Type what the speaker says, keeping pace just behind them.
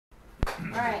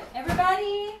Alright, everybody.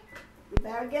 You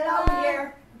better get over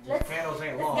here. Let's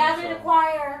Gather the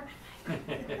choir.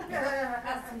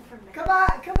 Come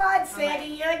on, Sandy.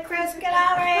 You and Chris, get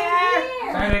over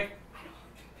here. Sandy.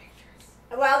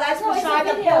 Well, that's No, it's beside a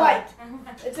the video. point.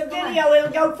 It's a video.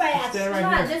 It'll go fast. Stand Come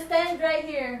right on, here. just stand right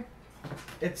here.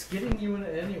 It's getting you in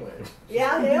it anyway.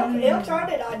 Yeah, he'll turn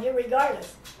it on you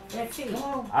regardless. Let's see.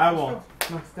 I won't.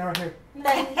 No, stand right here.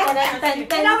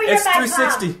 Get over here, It's back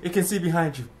 360. It can see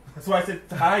behind you. That's why I said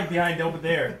hide behind over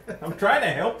there. I'm trying to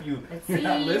help you. Let's You're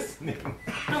not see. listening.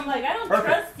 I'm like, I don't Perfect.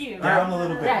 trust you. Down a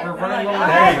little bit. Right. We're running I'm over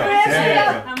like, There you All go. right, Chris, There you get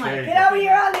go. I'm There you Get go. over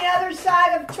here on the other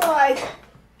side of Troy.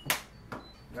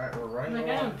 Alright, we're running I'm like,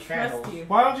 I over don't on candles. trust you.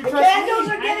 Why don't you The trust candles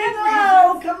me? are getting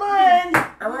low. Come on.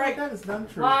 All right, that is not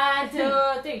true. 1,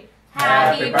 2, 3.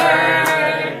 Happy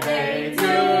birthday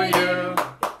to you.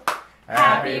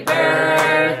 Happy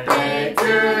birthday to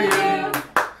you.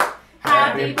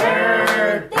 Happy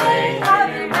birthday.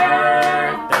 Happy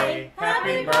birthday.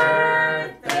 Happy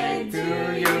birthday to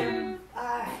you. All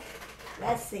right.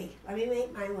 Let's see. Let me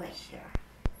make my wish here.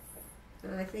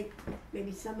 I think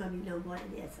maybe some of you know what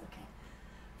it is. Okay.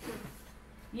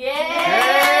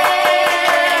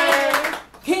 Yay!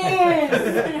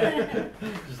 Kiss!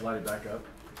 Just light it back up.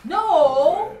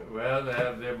 No! Well, they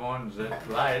have them ones that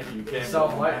light. You can't.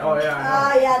 Self-light. Oh yeah, I know.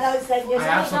 Oh yeah, those things I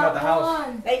have just some at the house.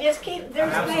 One. they just keep.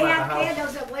 There's have they some at have the house.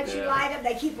 candles that once you Yeah. light them,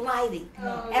 they keep lighting.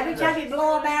 Oh, Every time you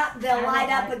blow them out, they'll light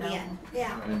up again.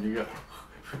 Yeah. And you go.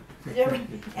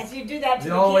 As you do that to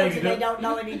The only way the you kids, and they do- don't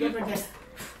know any different. Just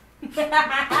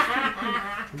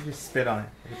You just spit on it.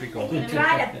 It'll be gold. you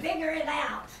try to figure it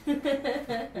out.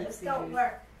 Just don't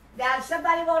work. Now, if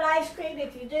somebody want ice cream,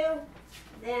 if you do,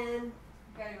 then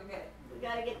Gotta go get it. we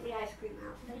gotta get the ice cream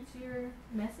out. What's your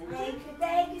message? Thank you,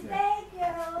 thank you, thank you.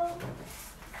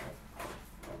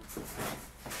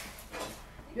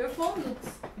 Your phone looks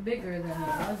bigger than it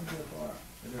was before.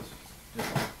 It is.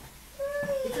 Different.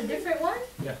 It's a different one?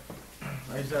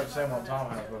 I used to have the same one Tom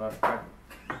has, but I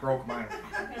broke mine.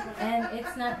 And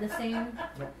it's not the same.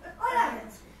 What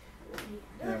is it?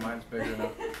 Yeah, mine's bigger now.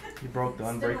 You broke the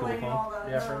unbreakable phone.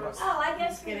 Yeah, pretty much. Oh, I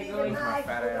guess we Get it need going. a My knife.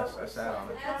 fat ass, I sat on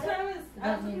it. That's what I was.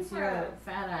 That means your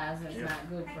fat ass is not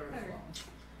good for a phone.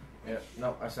 Yeah,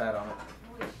 no, I sat on it.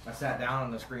 I sat down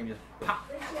on the screen just pop.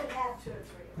 They should have 2 or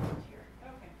 3 around here.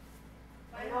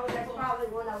 I know there's probably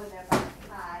one over there by the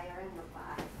pie or in the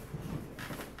pie.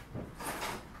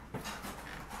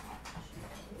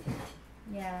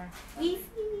 Yeah. Easy.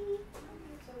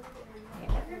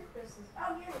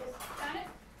 Oh, here it is.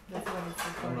 That's what it's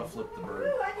I'm for. gonna flip the bird.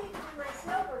 Ooh, I need to do my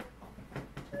silver.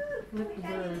 Flip the Think I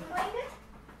need bird. to clean it?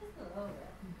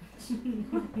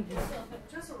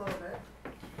 Just a little bit.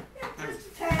 Yeah, just a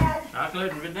tad.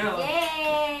 Chocolate and vanilla.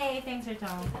 Yay! Thanks for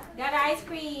Tom. Got ice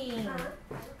cream. Huh?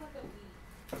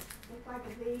 Look like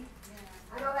a bee.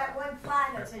 I know that one fly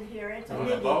that's in here. It's a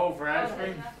Want a biggie. bowl for ice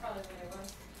cream?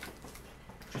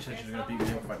 She said she's gonna beat me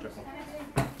up if I took one.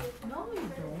 No, you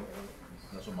don't.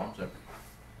 That's what Mom said.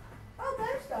 Oh,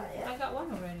 there's not it. I got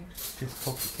one already. Just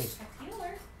poke the cake.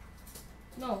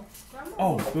 No.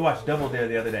 Oh, we watched Double Dare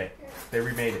the other day. They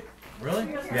remade it. Really?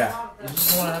 Yeah. Is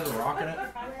this the one that has a rock in it?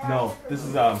 No, this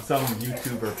is some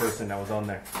YouTuber person that was on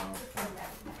there.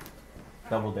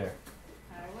 Double Dare.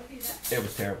 It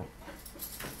was terrible.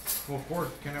 Well, of course,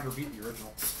 you can never beat the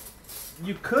original.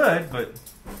 You could, but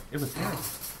it was terrible.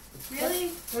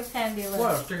 Really? Look, Sandy, look. Well,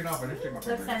 I was taking off. I didn't take my Look,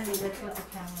 finger. Sandy, look what the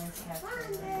camera is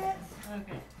capturing.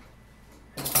 Okay.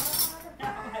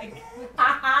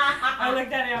 I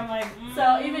looked at it, I'm like,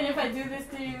 So even if I do this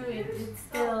to you, it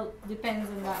still depends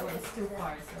on that way. It's too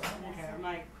far, so. Okay, I'm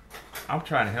like. I'm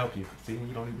trying to help you. See,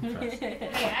 you don't even trust.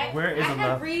 Hey, Where is the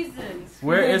love? reasons.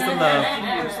 Where is the love?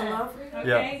 There's the love.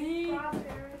 Yeah.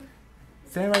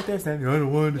 Stand right there, Sandy. I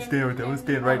don't want to stand right there. I want to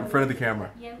stand right in front of the camera.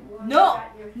 No!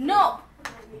 No!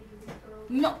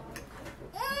 No!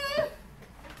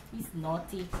 He's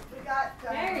naughty. We got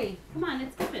Mary, come on,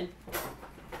 it's given.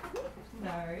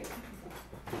 Sorry.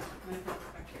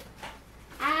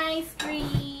 Ice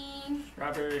cream.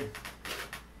 Strawberry.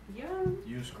 Yum.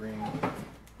 You scream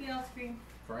Ice cream.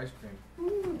 for ice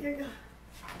cream. Here you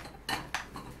go.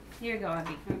 Here you go,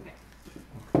 Abby. Okay.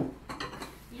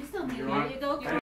 You still need You it. want- You go.